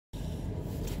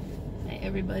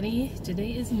Everybody,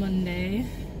 today is Monday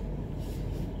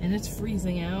and it's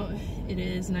freezing out. It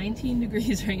is 19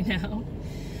 degrees right now.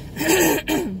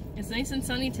 It's nice and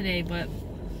sunny today, but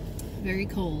very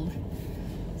cold.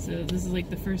 So this is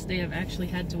like the first day I've actually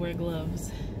had to wear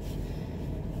gloves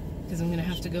because I'm gonna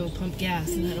have to go pump gas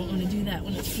and I don't want to do that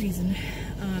when it's freezing.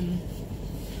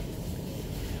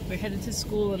 We're headed to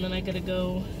school and then I gotta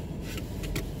go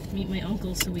meet my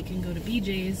uncle so we can go to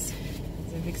BJ's.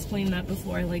 I've explained that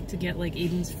before. I like to get like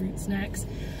Aiden's fruit snacks.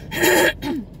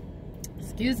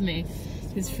 Excuse me.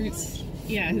 His fruit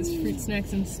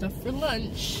snacks and stuff for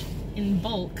lunch in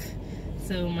bulk.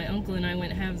 So my uncle and I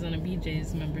went halves on a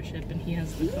BJ's membership and he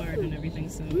has the card and everything,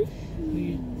 so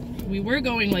we were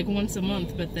going like once a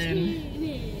month, but then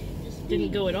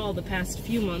didn't go at all the past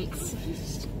few months.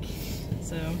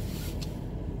 So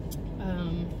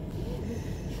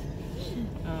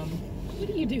what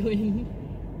are you doing?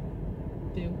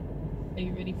 Are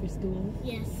you ready for school?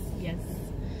 Yes. Yes.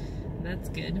 That's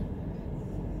good.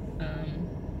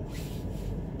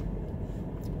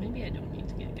 Maybe I don't need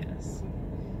to get gas.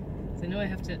 So I know I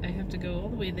have to go all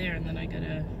the way there and then I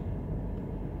gotta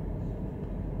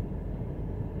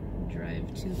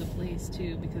drive to the place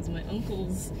too because my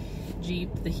uncle's Jeep,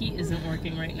 the heat isn't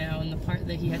working right now and the part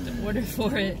that he had to order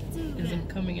for it isn't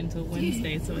coming until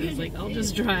Wednesday, so I was like, I'll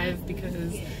just drive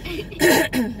because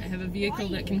I have a vehicle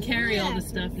that can carry all the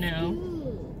stuff now.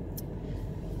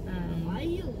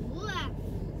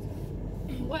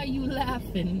 Why are you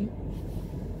laughing?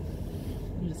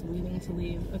 I'm just waiting to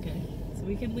leave. Okay, so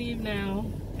we can leave now.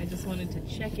 I just wanted to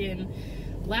check in.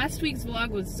 Last week's vlog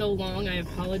was so long, I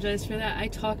apologize for that. I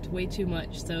talked way too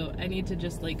much, so I need to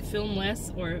just like film less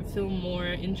or film more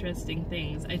interesting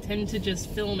things. I tend to just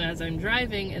film as I'm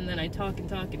driving and then I talk and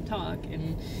talk and talk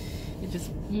and it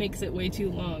just makes it way too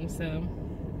long, so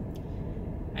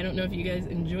I don't know if you guys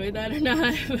enjoy that or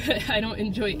not, but I don't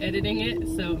enjoy editing it,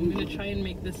 so I'm gonna try and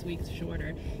make this week's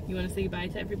shorter. You wanna say bye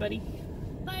to everybody?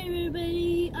 Bye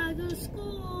everybody, I go to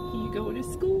school. You go to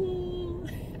school.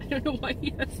 I don't know why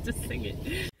he has to sing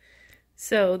it.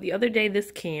 So the other day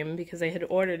this came because I had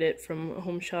ordered it from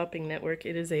Home Shopping Network.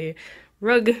 It is a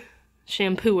rug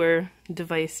shampooer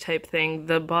device type thing.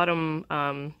 The bottom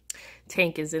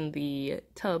tank is in the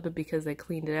tub because I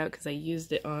cleaned it out because I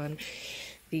used it on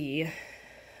the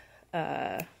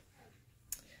what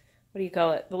do you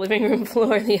call it? The living room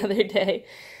floor the other day.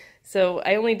 So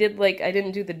I only did like, I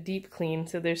didn't do the deep clean,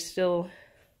 so there's still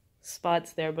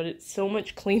spots there, but it's so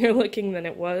much cleaner looking than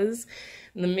it was.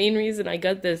 And the main reason I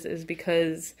got this is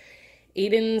because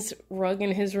Aiden's rug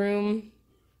in his room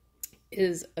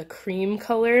is a cream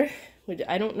color, which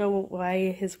I don't know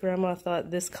why his grandma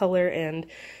thought this color and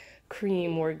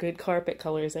cream were good carpet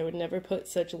colors. I would never put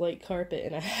such light carpet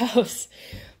in a house.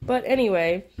 But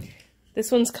anyway, this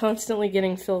one's constantly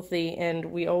getting filthy, and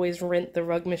we always rent the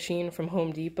rug machine from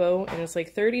Home Depot, and it's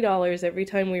like $30 every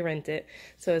time we rent it.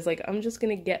 So I was like, I'm just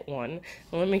gonna get one.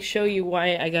 And let me show you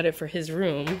why I got it for his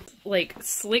room. Like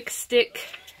Slick Stick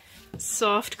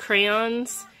soft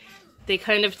crayons, they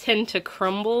kind of tend to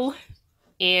crumble,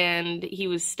 and he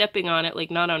was stepping on it, like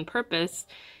not on purpose,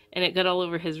 and it got all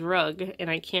over his rug, and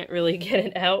I can't really get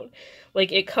it out.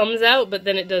 Like, it comes out, but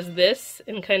then it does this,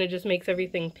 and kind of just makes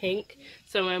everything pink.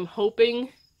 So I'm hoping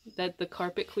that the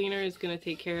carpet cleaner is going to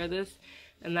take care of this,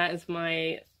 and that is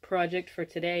my project for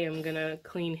today. I'm going to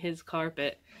clean his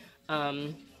carpet,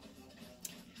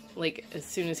 like, as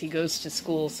soon as he goes to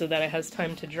school, so that it has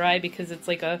time to dry, because it's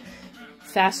like a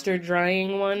faster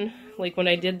drying one. Like when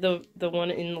I did the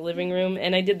one in the living room,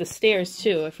 and I did the stairs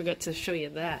too. I forgot to show you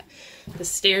that. The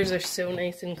stairs are so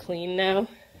nice and clean now.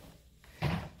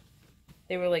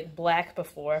 They were like black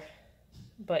before,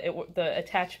 but the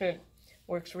attachment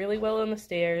works really well on the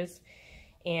stairs,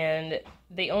 and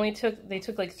they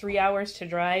took like 3 hours to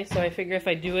dry, so I figure if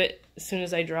I do it as soon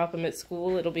as I drop him at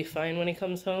school, it'll be fine when he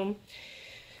comes home.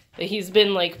 But he's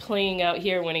been like playing out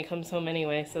here when he comes home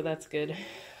anyway, so that's good.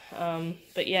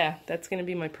 But yeah, that's gonna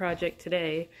be my project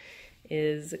today,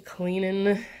 is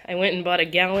cleaning. I went and bought a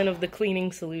gallon of the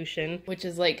cleaning solution, which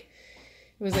is like,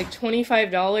 it was like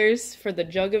 $25 for the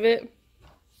jug of it,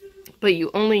 but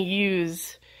you only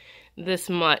use this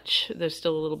much. There's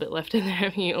still a little bit left in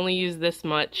there. You only use this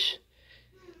much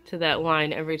to that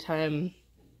line every time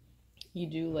you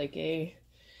do like a,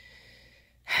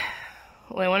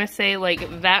 well, I want to say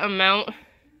like that amount.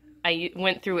 I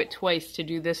went through it twice to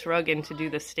do this rug and to do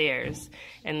the stairs,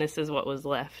 and this is what was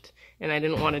left. And I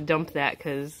didn't want to dump that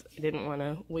because I didn't want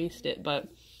to waste it, but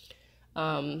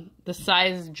the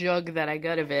size jug that I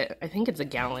got of it, I think it's a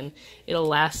gallon, it'll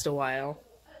last a while.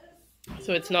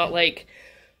 So it's not like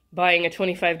buying a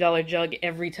 $25 jug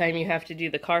every time you have to do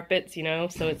the carpets, you know,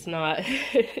 so it's not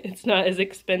it's not as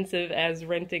expensive as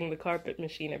renting the carpet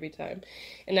machine every time.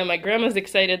 And now my grandma's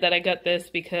excited that I got this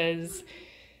because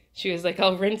she was like,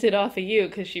 I'll rent it off of you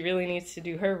because she really needs to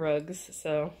do her rugs.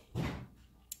 So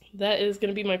that is going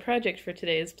to be my project for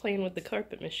today, is playing with the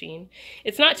carpet machine.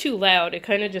 It's not too loud. It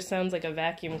kind of just sounds like a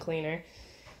vacuum cleaner.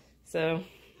 So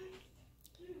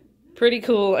pretty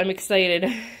cool. I'm excited.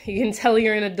 You can tell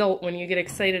you're an adult when you get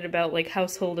excited about like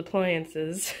household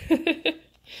appliances. You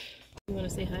want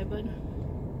to say hi, bud?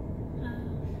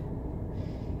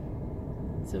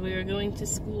 So we are going to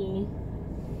school.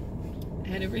 I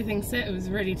had everything set. I was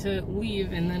ready to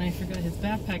leave, and then I forgot his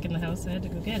backpack in the house, so I had to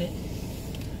go get it.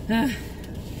 Now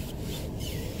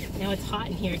it's hot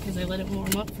in here because I let it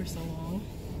warm up for so long.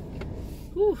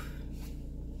 Whew.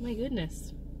 My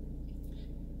goodness.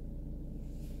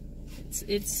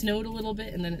 It snowed a little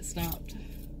bit and then it stopped.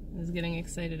 I was getting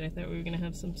excited. I thought we were gonna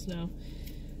have some snow.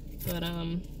 But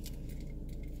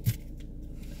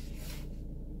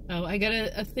oh, I got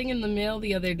a thing in the mail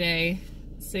the other day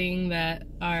saying that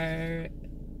our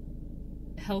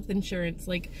health insurance,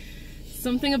 like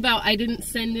something about I didn't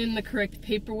send in the correct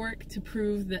paperwork to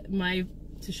prove that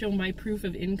to show my proof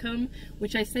of income,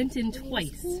 which I sent in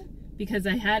twice because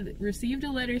I had received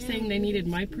a letter saying they needed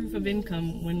my proof of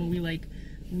income when we like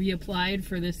reapplied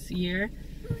for this year,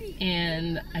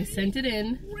 and I sent it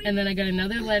in, and then I got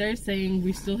another letter saying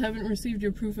we still haven't received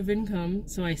your proof of income,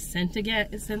 so I sent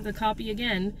the copy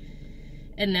again,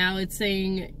 and now it's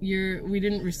saying we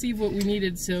didn't receive what we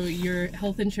needed, so your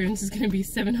health insurance is going to be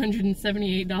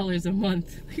 $778 a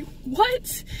month. Like,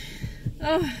 what?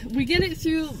 We get it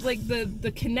through like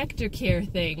the Connector Care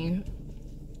thing,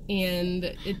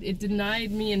 and it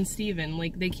denied me and Steven.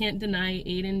 Like, they can't deny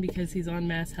Aiden because he's on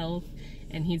Mass Health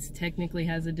and he's technically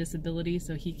has a disability,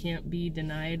 so he can't be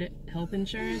denied health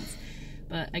insurance.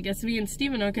 But I guess me and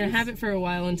Steven aren't gonna have it for a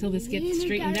while until this gets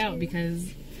straightened out,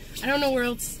 because I don't know where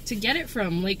else to get it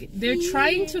from. Like, they're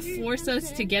trying to force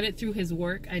us to get it through his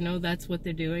work. I know that's what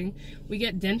they're doing. We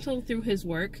get dental through his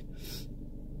work,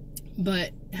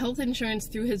 but health insurance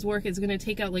through his work is going to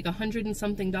take out like $100 and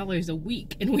something a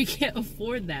week, and we can't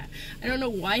afford that. I don't know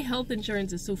why health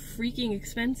insurance is so freaking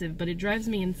expensive, but it drives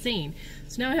me insane.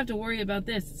 So now I have to worry about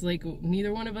this. It's like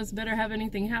neither one of us better have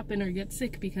anything happen or get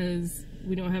sick because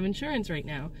we don't have insurance right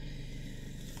now.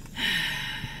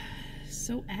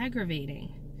 So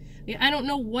aggravating. I don't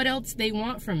know what else they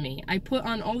want from me. I put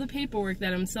on all the paperwork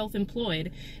that I'm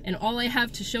self-employed, and all I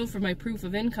have to show for my proof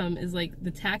of income is like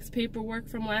the tax paperwork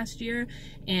from last year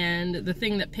and the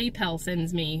thing that PayPal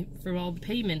sends me for all the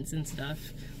payments and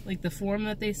stuff. Like the form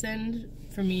that they send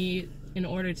for me in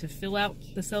order to fill out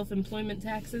the self-employment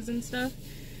taxes and stuff.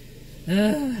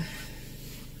 Ugh.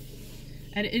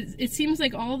 And it seems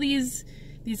like all these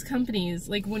companies,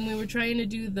 like when we were trying to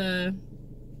do the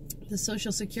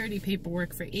Social Security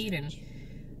paperwork for Aiden,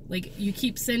 like you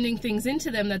keep sending things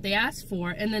into them that they asked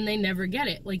for and then they never get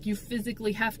it. Like you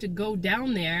physically have to go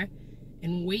down there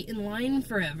and wait in line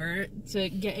forever to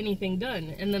get anything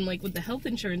done. And then like with the health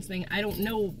insurance thing, I don't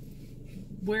know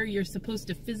where you're supposed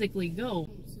to physically go.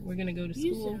 We're gonna go to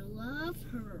school. You should love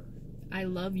her. I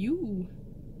love you.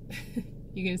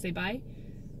 You gonna say bye?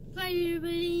 Bye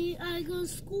everybody, I go to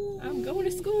school. I'm going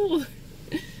to school.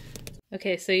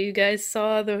 Okay, so you guys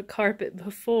saw the carpet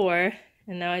before,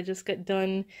 and now I just got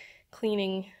done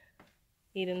cleaning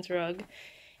Aiden's rug.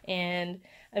 And,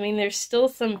 I mean, there's still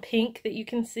some pink that you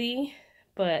can see,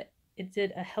 but it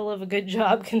did a hell of a good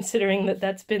job considering that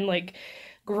that's been, like,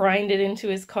 grinded into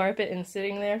his carpet and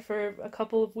sitting there for a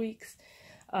couple of weeks.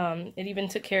 It even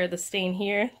took care of the stain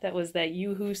here. That was that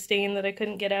Yoo-hoo stain that I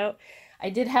couldn't get out. I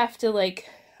did have to, like,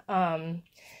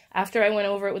 after I went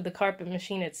over it with the carpet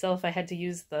machine itself, I had to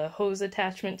use the hose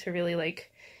attachment to really, like,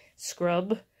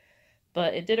 scrub.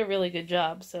 But it did a really good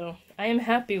job, so I am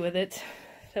happy with it.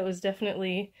 That was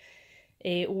definitely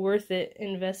a worth it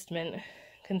investment,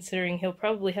 considering he'll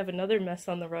probably have another mess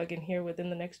on the rug in here within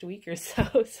the next week or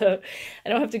so. So I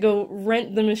don't have to go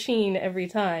rent the machine every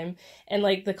time. And,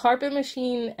 like, the carpet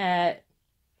machine at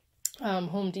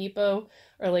Home Depot,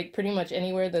 or, like, pretty much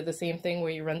anywhere, they're the same thing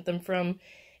where you rent them from.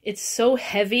 It's so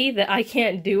heavy that I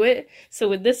can't do it. So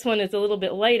with this one, it's a little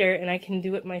bit lighter and I can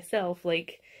do it myself,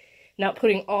 like not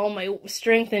putting all my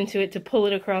strength into it to pull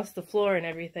it across the floor and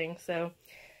everything. So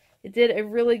it did a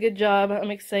really good job.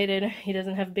 I'm excited. He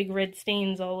doesn't have big red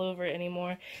stains all over it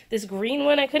anymore. This green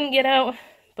one I couldn't get out,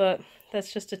 but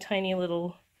that's just a tiny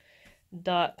little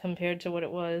dot compared to what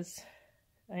it was.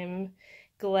 I'm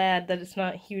glad that it's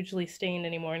not hugely stained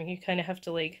anymore, and you kind of have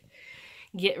to like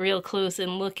get real close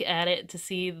and look at it to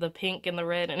see the pink and the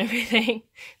red and everything.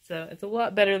 So it's a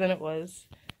lot better than it was.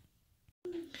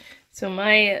 So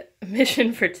my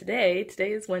mission for today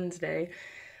is Wednesday.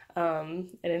 I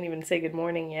didn't even say good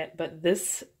morning yet, but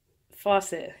this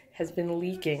faucet has been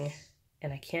leaking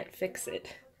and I can't fix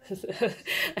it.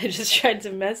 I just tried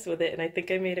to mess with it and I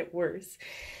think I made it worse.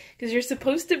 Because you're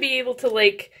supposed to be able to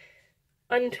like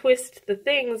untwist the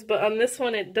things, but on this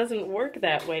one it doesn't work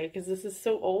that way because this is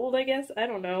so old, I guess. I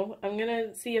don't know. I'm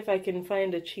gonna see if I can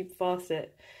find a cheap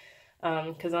faucet.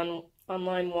 Because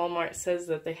online Walmart says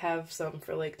that they have some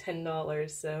for like $10,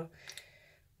 so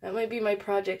that might be my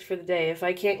project for the day. If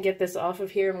I can't get this off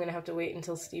of here, I'm gonna have to wait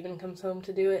until Steven comes home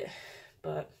to do it.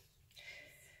 But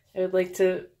I would like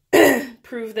to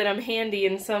prove that I'm handy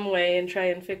in some way and try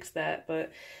and fix that,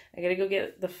 but I gotta go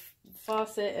get the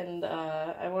faucet, and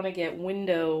I want to get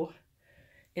window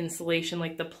insulation,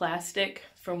 like the plastic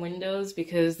for windows,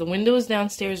 because the windows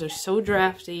downstairs are so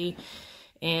drafty,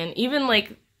 and even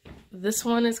like this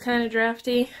one is kind of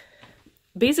drafty.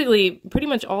 Basically, pretty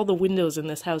much all the windows in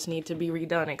this house need to be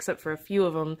redone, except for a few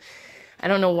of them. I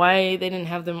don't know why they didn't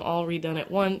have them all redone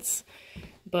at once,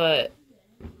 but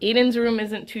Aiden's room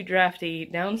isn't too drafty.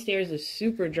 Downstairs is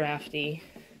super drafty.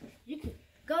 You can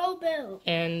go, Bill.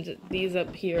 And these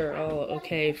up here are all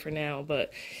okay for now,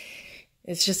 but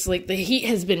it's just like the heat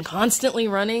has been constantly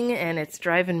running and it's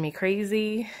driving me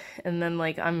crazy. And then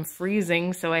like I'm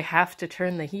freezing, so I have to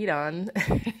turn the heat on.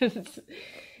 It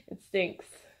stinks.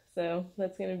 So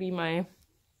that's gonna be my...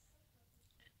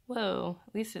 Whoa,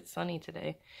 at least it's sunny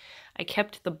today. I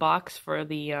kept the box for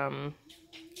the,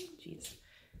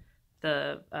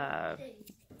 the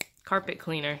carpet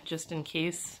cleaner, just in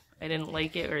case I didn't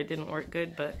like it or it didn't work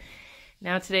good, but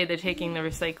now today they're taking the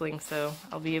recycling, so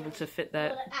I'll be able to fit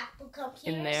that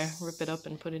in there, rip it up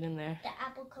and put it in there. The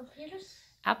Apple computers?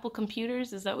 Apple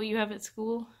computers? Is that what you have at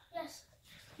school? Yes.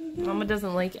 Mama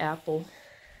doesn't like Apple.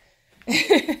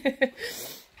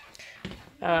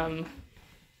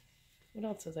 What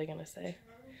else was I gonna say?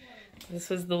 This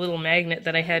was the little magnet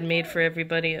that I had made for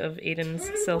everybody of Aiden's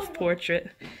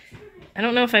self-portrait. I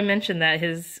don't know if I mentioned that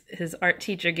his art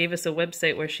teacher gave us a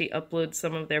website where she uploads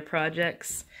some of their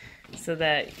projects so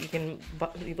that you can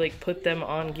like put them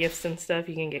on gifts and stuff.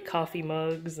 You can get coffee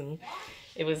mugs, and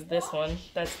it was this one.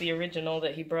 That's the original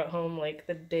that he brought home like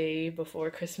the day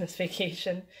before Christmas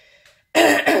vacation.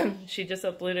 She just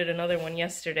uploaded another one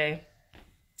yesterday.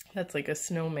 That's like a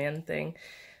snowman thing,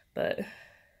 but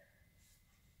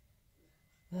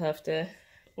I'll have to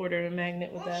order a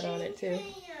magnet with that on it too.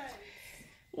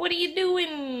 What are you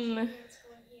doing?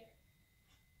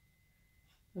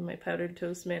 My powdered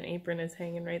toast man apron is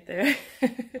hanging right there.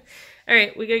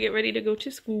 Alright, we gotta get ready to go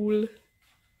to school.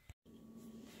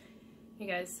 Hey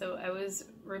guys, so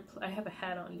I have a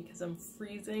hat on because I'm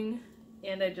freezing,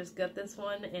 and I just got this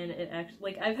one, and it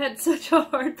actually, like, I've had such a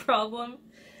hard time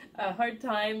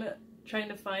trying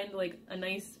to find like a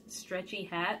nice stretchy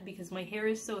hat because my hair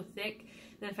is so thick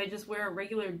that if I just wear a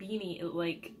regular beanie, it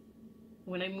like,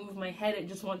 when I move my head, it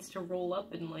just wants to roll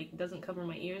up and like doesn't cover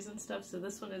my ears and stuff. So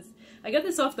this one is, I got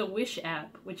this off the Wish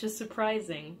app, which is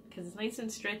surprising because it's nice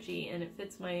and stretchy and it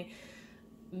fits my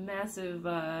massive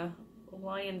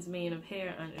lion's mane of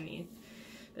hair underneath.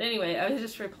 But anyway, I was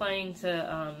just replying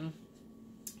to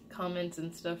comments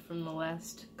and stuff from the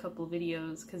last couple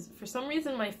videos because for some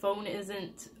reason my phone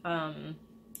isn't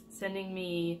sending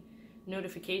me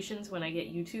notifications when I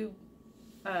get YouTube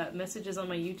messages on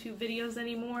my YouTube videos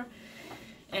anymore.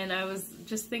 And I was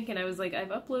just thinking, I was like, I've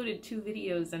uploaded 2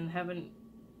 videos and haven't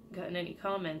gotten any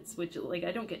comments, which, like,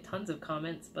 I don't get tons of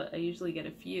comments, but I usually get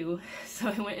a few. So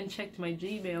I went and checked my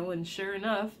Gmail, and sure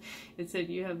enough, it said,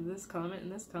 you have this comment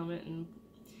and this comment,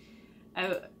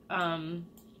 and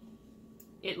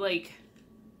it, like,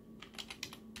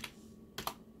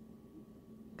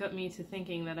 got me to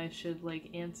thinking that I should, like,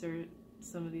 answer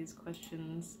some of these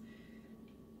questions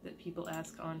that people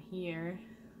ask on here,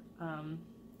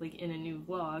 like in a new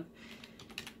vlog.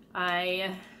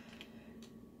 I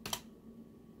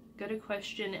got a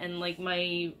question, and like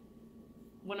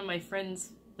one of my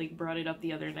friends like brought it up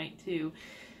the other night too,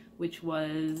 which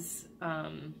was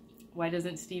why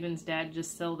doesn't Steven's dad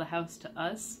just sell the house to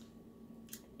us?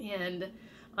 And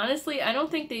honestly, I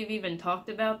don't think they've even talked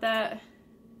about that,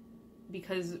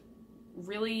 because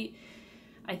really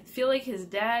I feel like his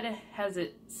dad has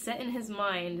it set in his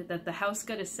mind that the house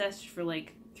got assessed for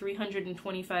like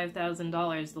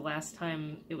 $325,000 the last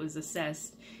time it was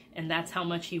assessed, and that's how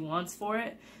much he wants for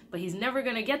it. But he's never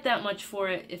gonna get that much for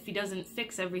it if he doesn't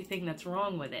fix everything that's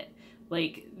wrong with it.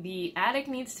 Like, the attic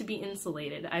needs to be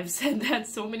insulated. I've said that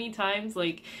so many times.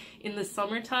 Like, in the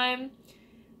summertime,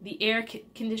 the air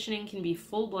conditioning can be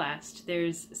full blast.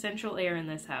 There's central air in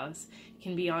this house. It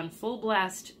can be on full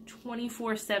blast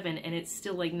 24/7, and it's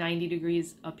still like 90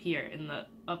 degrees up here in the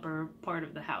upper part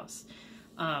of the house.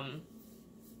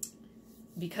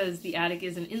 Because the attic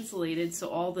isn't insulated, so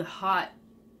all the hot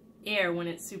air, when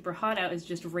it's super hot out, is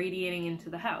just radiating into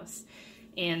the house.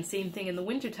 And same thing in the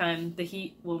wintertime, the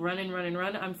heat will run and run and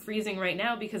run. I'm freezing right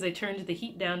now because I turned the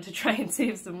heat down to try and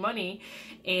save some money,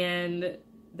 and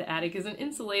the attic isn't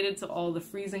insulated, so all the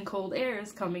freezing cold air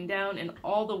is coming down, and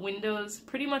all the windows,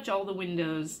 pretty much all the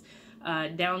windows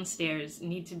downstairs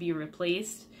need to be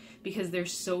replaced because they're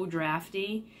so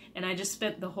drafty. And I just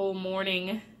spent the whole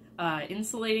morning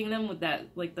insulating them with that,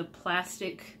 like the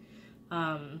plastic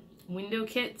window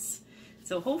kits.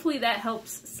 So hopefully that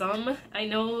helps some. I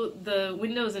know the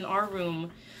windows in our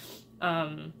room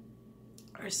are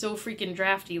so freaking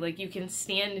drafty. Like, you can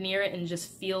stand near it and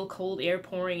just feel cold air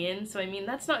pouring in. So I mean,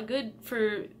 that's not good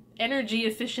for energy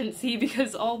efficiency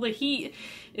because all the heat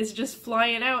is just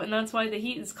flying out, and that's why the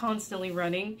heat is constantly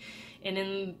running. And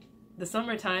in the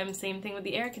summertime, same thing with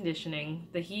the air conditioning.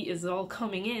 The heat is all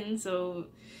coming in, so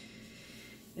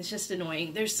it's just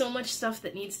annoying. There's so much stuff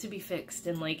that needs to be fixed,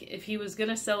 and like, if he was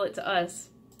gonna sell it to us,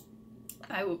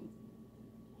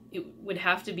 it would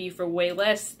have to be for way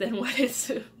less than what it's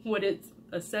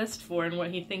assessed for and what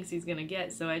he thinks he's gonna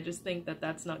get. So I just think that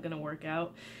that's not gonna work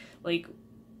out. Like,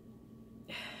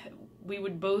 we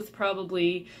would both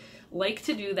probably like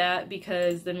to do that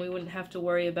because then we wouldn't have to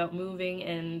worry about moving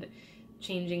and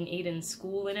changing Aiden's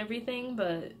school and everything,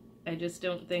 but I just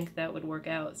don't think that would work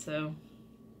out. So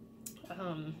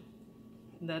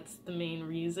that's the main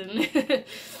reason.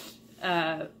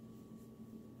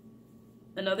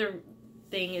 Another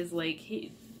thing is, like,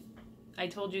 I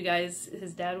told you guys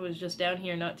his dad was just down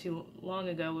here not too long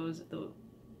ago. Was it the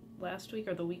last week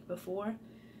or the week before?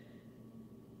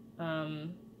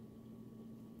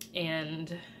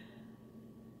 And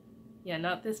yeah,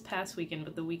 not this past weekend,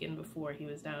 but the weekend before he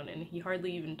was down, and he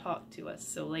hardly even talked to us.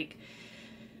 So like,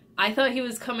 I thought he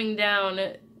was coming down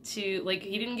to, like,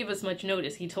 he didn't give us much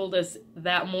notice. He told us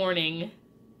that morning,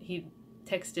 he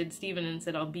texted Steven and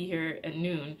said, I'll be here at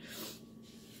noon.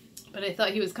 But I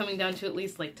thought he was coming down to at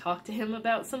least, like, talk to him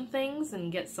about some things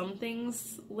and get some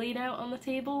things laid out on the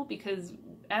table, because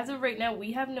as of right now,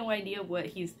 we have no idea what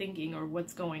he's thinking or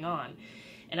what's going on.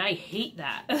 And I hate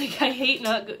that. Like, I hate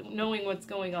not knowing what's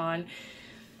going on.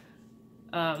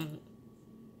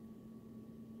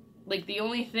 Like, the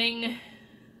only thing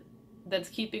that's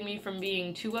keeping me from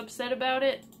being too upset about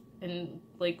it and,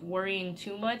 like, worrying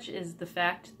too much is the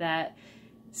fact that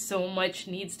so much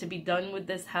needs to be done with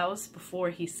this house before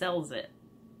he sells it.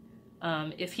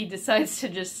 If he decides to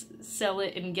just sell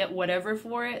it and get whatever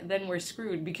for it, then we're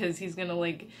screwed, because he's gonna,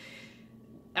 like,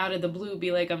 out of the blue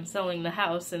be like, I'm selling the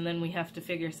house, and then we have to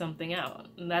figure something out.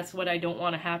 And that's what I don't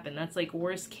want to happen. That's, like,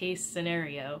 worst case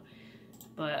scenario.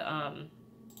 But,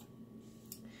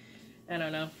 I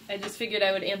don't know. I just figured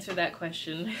I would answer that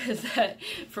question. Is that,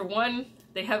 for one,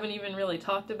 they haven't even really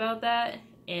talked about that,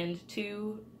 and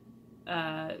two,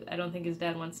 I don't think his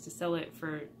dad wants to sell it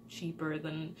for cheaper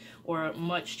than, or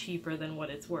much cheaper than what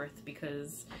it's worth,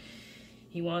 because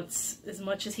he wants as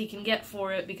much as he can get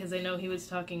for it, because I know he was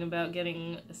talking about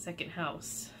getting a second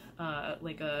house,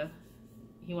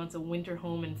 he wants a winter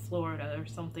home in Florida or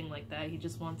something like that. He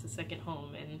just wants a second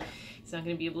home, and he's not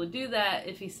going to be able to do that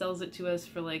if he sells it to us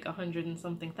for like $100 and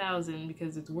something thousand,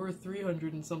 because it's worth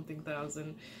 $300 and something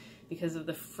thousand, because of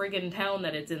the friggin' town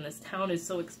that it's in. This town is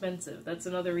so expensive. That's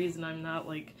another reason I'm not,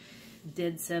 like,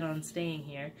 dead set on staying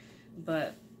here.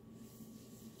 But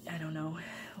I don't know.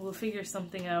 We'll figure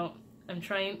something out. I'm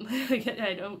trying, like,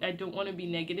 I don't want to be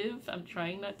negative. I'm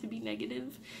trying not to be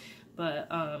negative, but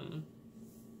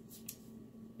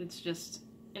it's just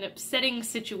an upsetting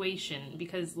situation,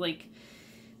 because, like,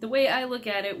 the way I look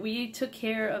at it, we took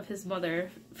care of his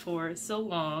mother for so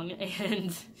long,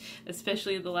 and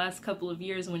especially the last couple of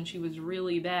years when she was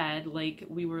really bad, like,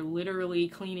 we were literally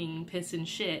cleaning piss and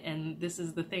shit, and this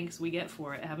is the thanks we get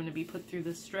for it, having to be put through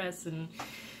the stress and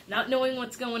not knowing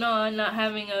what's going on, not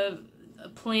having a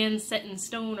plan set in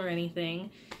stone or anything.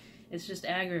 It's just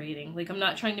aggravating. Like, I'm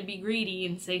not trying to be greedy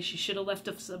and say she should have left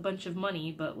us a bunch of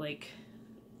money, but, like,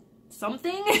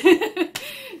 something?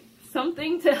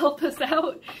 Something to help us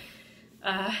out.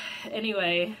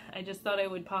 Anyway, I just thought I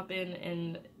would pop in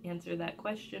and answer that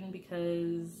question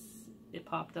because it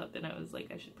popped up, and I was like,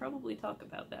 I should probably talk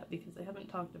about that because I haven't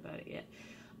talked about it yet.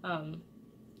 I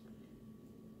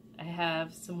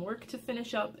have some work to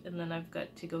finish up, and then I've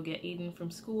got to go get Aiden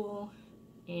from school,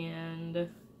 and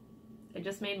I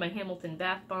just made my Hamilton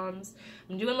bath bombs.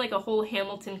 I'm doing like a whole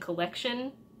Hamilton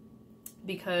collection,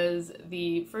 because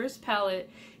the first palette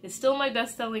is still my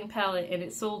best-selling palette, and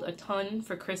it sold a ton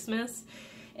for Christmas.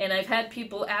 And I've had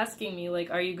people asking me, like,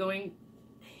 are you going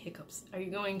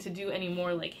to do any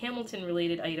more, like,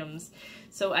 Hamilton-related items?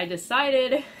 So I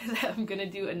decided that I'm gonna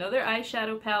do another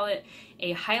eyeshadow palette,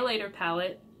 a highlighter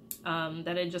palette,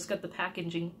 that I just got the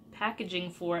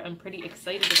packaging for. I'm pretty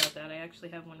excited about that. I actually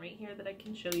have one right here that I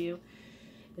can show you.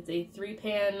 It's a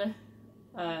 3-pan,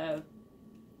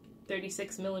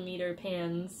 36mm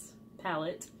pans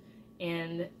palette,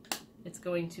 and it's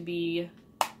going to be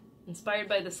inspired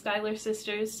by the Schuyler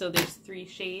sisters, so there's 3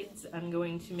 shades. I'm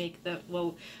going to make them,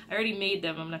 well, I already made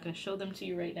them, I'm not going to show them to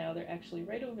you right now, they're actually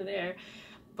right over there,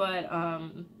 but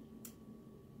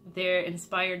they're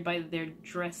inspired by their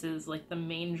dresses, like the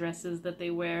main dresses that they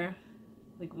wear,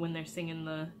 like when they're singing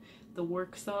the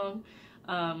work song.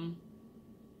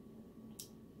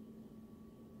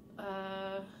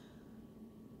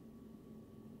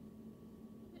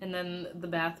 And then the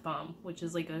bath bomb, which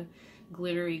is like a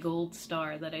glittery gold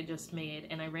star that I just made,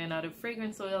 and I ran out of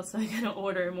fragrance oil, so I'm gonna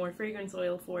order more fragrance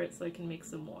oil for it so I can make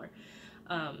some more.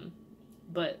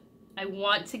 But I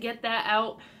want to get that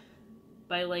out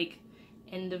by like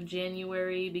end of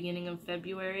January, beginning of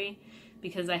February,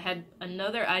 because I had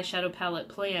another eyeshadow palette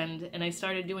planned, and I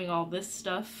started doing all this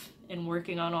stuff and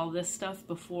working on all this stuff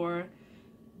before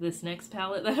this next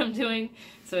palette that I'm doing.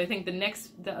 So I think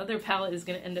the other palette is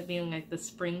going to end up being like the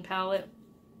spring palette,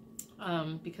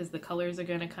 because the colors are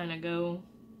going to kind of go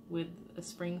with a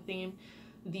spring theme.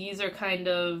 These are kind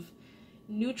of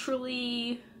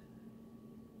neutrally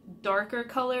darker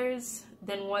colors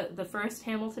than what the first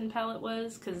Hamilton palette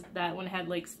was, because that one had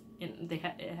like,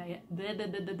 I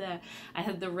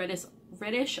had the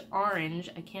reddish orange,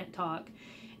 I can't talk,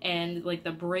 and like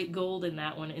the bright gold in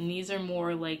that one, and these are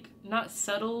more like not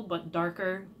subtle but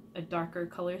darker, a darker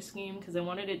color scheme, because I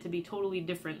wanted it to be totally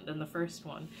different than the first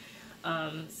one.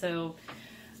 So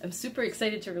I'm super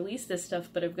excited to release this stuff,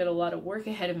 but I've got a lot of work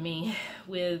ahead of me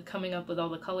with coming up with all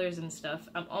the colors and stuff.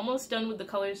 I'm almost done with the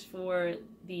colors for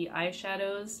the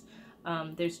eyeshadows.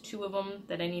 There's 2 of them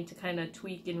that I need to kind of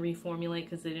tweak and reformulate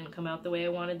because they didn't come out the way I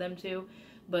wanted them to.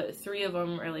 But 3 of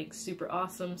them are like super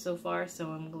awesome so far, so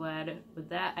I'm glad with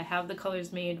that. I have the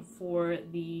colors made for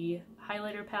the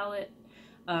highlighter palette,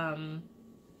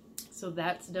 so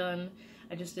that's done.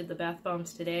 I just did the bath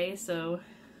bombs today, so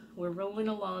we're rolling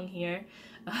along here.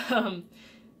 What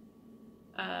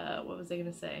was I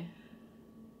gonna say?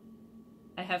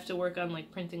 I have to work on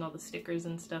like printing all the stickers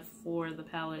and stuff for the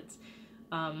palettes.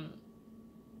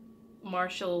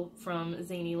 Marshall from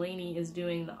Zany Laney is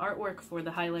doing the artwork for the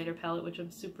highlighter palette, which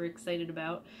I'm super excited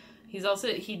about. He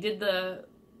did the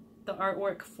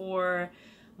artwork for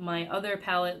my other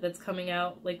palette that's coming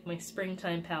out, like my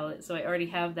springtime palette, so I already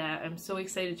have that. I'm so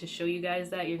excited to show you guys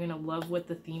that. You're gonna love what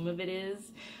the theme of it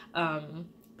is,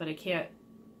 but I can't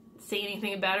say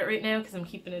anything about it right now because I'm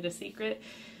keeping it a secret.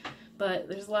 But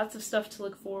there's lots of stuff to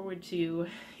look forward to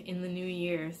in the new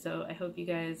year, so I hope you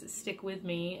guys stick with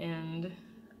me, and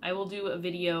I will do a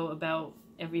video about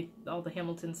all the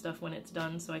Hamilton stuff when it's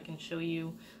done, so I can show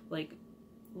you like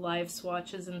live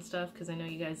swatches and stuff, because I know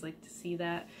you guys like to see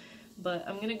that. But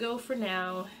I'm gonna go for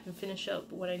now and finish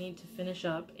up what I need to finish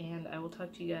up, and I will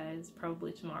talk to you guys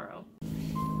probably tomorrow.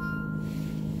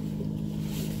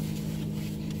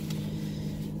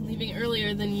 Leaving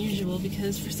earlier than usual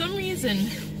because for some reason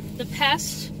the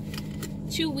past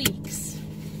 2 weeks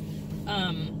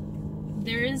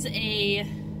there is a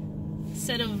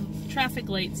set of traffic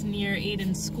lights near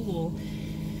Aiden's school,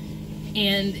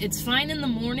 and it's fine in the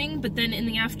morning, but then in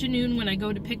the afternoon when I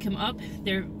go to pick him up,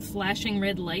 they're flashing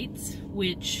red lights,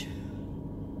 which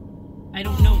I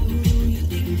don't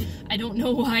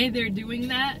know why they're doing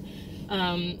that.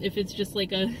 If it's just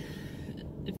like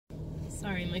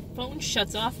sorry, my phone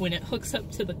shuts off when it hooks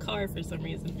up to the car for some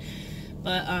reason,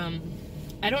 but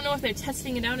I don't know if they're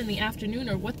testing it out in the afternoon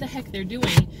or what the heck they're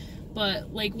doing.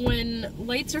 But like when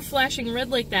lights are flashing red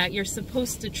like that, you're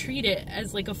supposed to treat it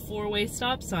as like a 4-way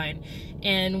stop sign.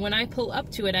 And when I pull up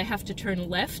to it, I have to turn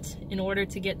left in order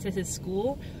to get to his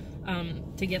school,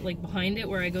 to get like behind it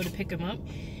where I go to pick him up.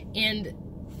 And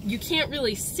you can't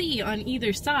really see on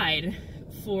either side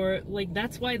for like,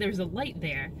 that's why there's a light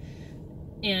there.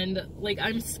 And like,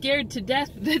 I'm scared to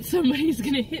death that somebody's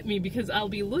gonna hit me because I'll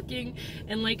be looking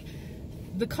and like,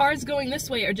 the cars going this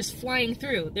way are just flying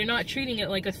through. They're not treating it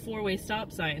like a 4-way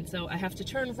stop sign, so I have to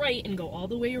turn right and go all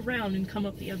the way around and come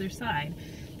up the other side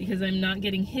because I'm not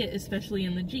getting hit, especially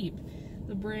in the Jeep.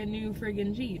 The brand new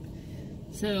friggin' Jeep.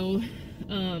 So,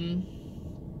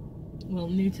 well,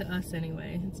 new to us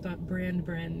anyway. It's not brand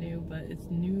new, but it's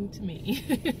new to me.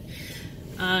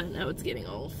 Now it's getting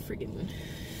all friggin'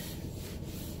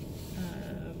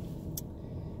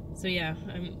 So yeah,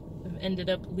 I've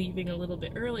ended up leaving a little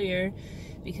bit earlier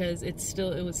because it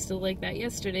was still like that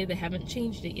yesterday. They haven't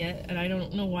changed it yet, and I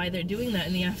don't know why they're doing that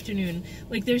in the afternoon.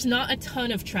 Like, there's not a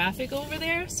ton of traffic over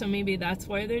there, so maybe that's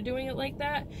why they're doing it like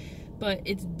that. But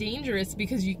it's dangerous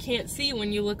because you can't see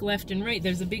when you look left and right.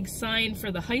 There's a big sign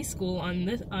for the high school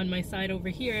on my side over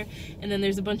here, and then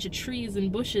there's a bunch of trees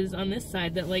and bushes on this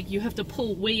side that, like, you have to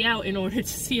pull way out in order to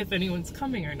see if anyone's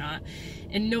coming or not.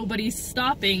 And nobody's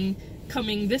stopping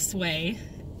coming this way.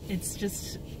 It's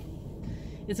just,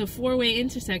 it's a four-way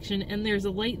intersection, and there's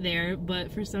a light there,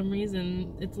 but for some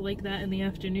reason it's like that in the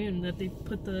afternoon, that they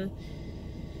put the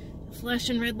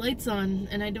flashing red lights on,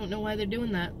 and I don't know why they're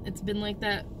doing that. It's been like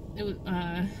that. It was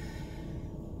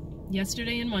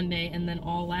yesterday and Monday, and then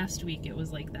all last week it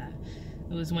was like that.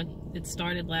 It was when it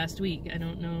started last week. I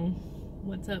don't know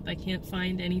what's up. I can't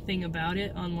find anything about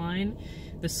it online.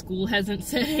 The school hasn't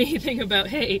said anything about,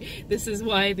 hey, this is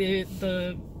why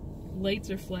the lights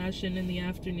are flashing in the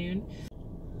afternoon.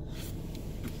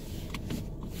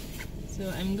 So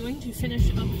I'm going to finish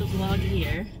up the vlog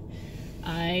here.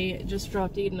 I just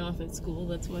dropped Aiden off at school.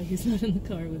 That's why he's not in the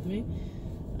car with me.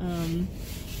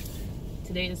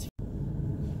 Today is,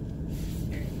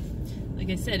 like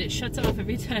I said, it shuts off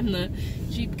every time the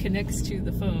Jeep connects to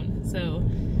the phone. So,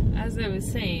 as I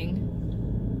was saying,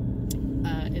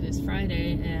 it is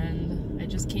Friday, and I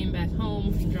just came back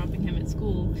home from dropping him at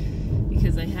school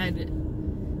because I had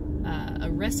a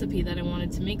recipe that I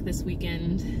wanted to make this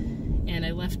weekend, and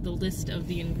I left the list of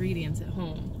the ingredients at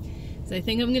home. So I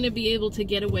think I'm going to be able to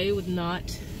get away with not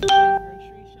doing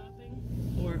grocery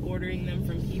shopping or ordering them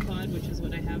from Peapod, which is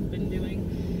what I have been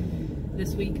doing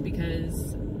this week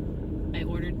because I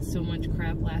ordered so much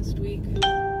crap last week.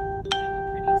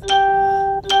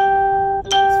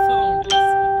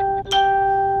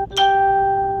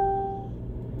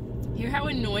 Hear how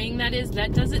annoying that is?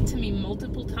 That does it to me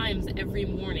multiple times every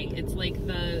morning. It's like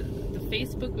the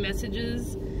Facebook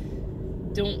messages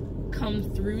don't come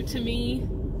through to me.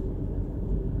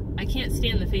 I can't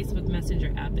stand the Facebook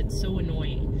Messenger app. It's so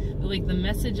annoying. But, like, the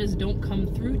messages don't come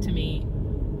through to me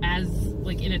as,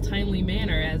 like, in a timely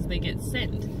manner as they get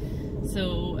sent.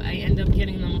 So I end up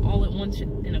getting them all at once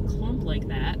in a clump like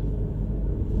that.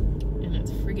 And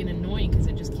it's friggin' annoying because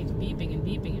it just keeps beeping and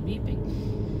beeping and beeping.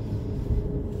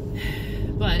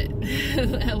 But,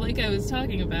 like I was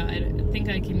talking about, I think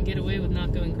I can get away with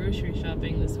not going grocery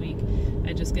shopping this week.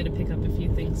 I just gotta pick up a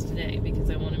few things today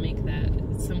because I want to make that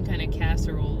some kind of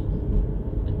casserole,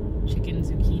 chicken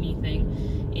zucchini thing,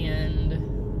 and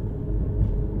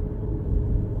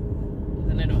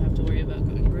then I don't have to worry about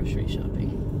going grocery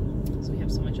shopping. So we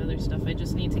have so much other stuff. I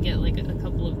just need to get like a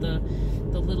couple of the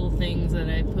little things that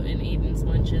I put in Aiden's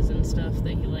lunches and stuff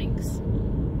that he likes.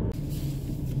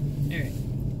 Alright.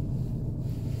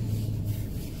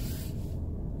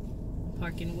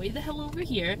 Parking way the hell over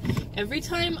here. Every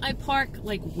time I park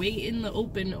like way in the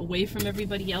open away from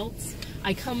everybody else,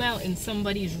 I come out and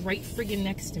somebody's right friggin'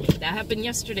 next to me. That happened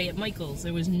yesterday at Michael's.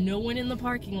 There was no one in the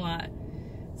parking lot.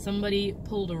 Somebody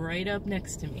pulled right up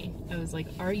next to me. I was like,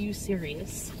 are you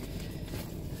serious?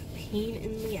 Pain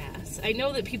in the ass. I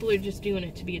know that people are just doing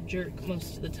it to be a jerk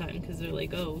most of the time because they're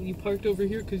like, oh, you parked over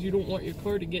here because you don't want your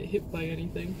car to get hit by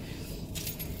anything.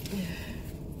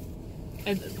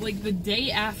 And like the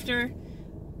day after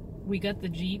we got the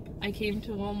Jeep, I came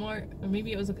to Walmart, or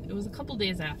maybe it was a couple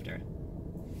days after,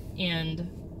 and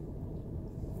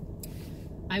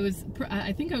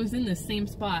I think I was in this same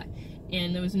spot,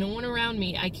 and there was no one around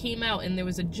me. I came out, and there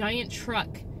was a giant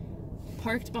truck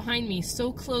parked behind me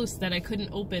so close that I couldn't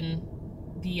open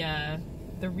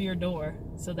the rear door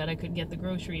so that I could get the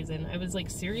groceries in. I was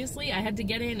like, seriously? I had to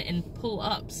get in and pull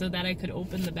up so that I could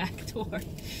open the back door.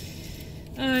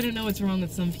 I don't know what's wrong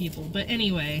with some people, but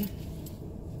anyway,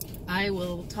 I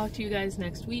will talk to you guys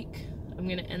next week. I'm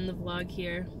gonna end the vlog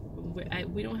here.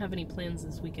 We don't have any plans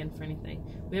this weekend for anything.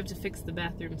 We have to fix the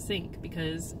bathroom sink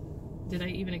because, did I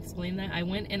even explain that? I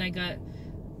went and I got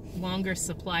longer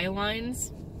supply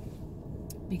lines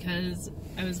because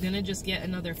I was gonna just get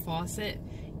another faucet,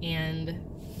 and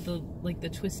the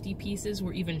twisty pieces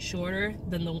were even shorter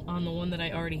than on the one that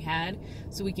I already had.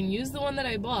 So we can use the one that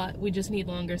I bought, we just need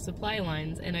longer supply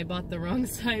lines, and I bought the wrong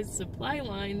size supply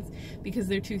lines because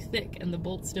they're too thick and the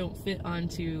bolts don't fit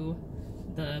onto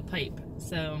the pipe.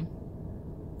 So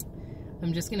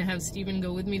I'm just gonna have Steven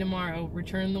go with me tomorrow,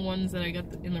 return the ones that I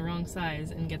got in the wrong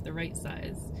size and get the right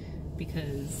size,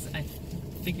 because I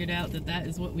figured out that that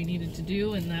is what we needed to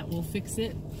do and that will fix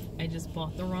it. I just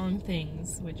bought the wrong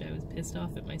things, which I was pissed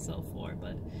off at myself for,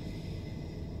 but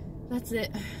that's it.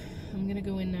 I'm gonna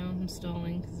go in now. I'm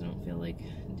stalling because I don't feel like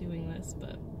doing this,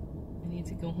 but need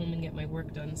to go home and get my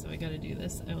work done, so I gotta do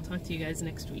this. I will talk to you guys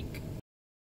next week.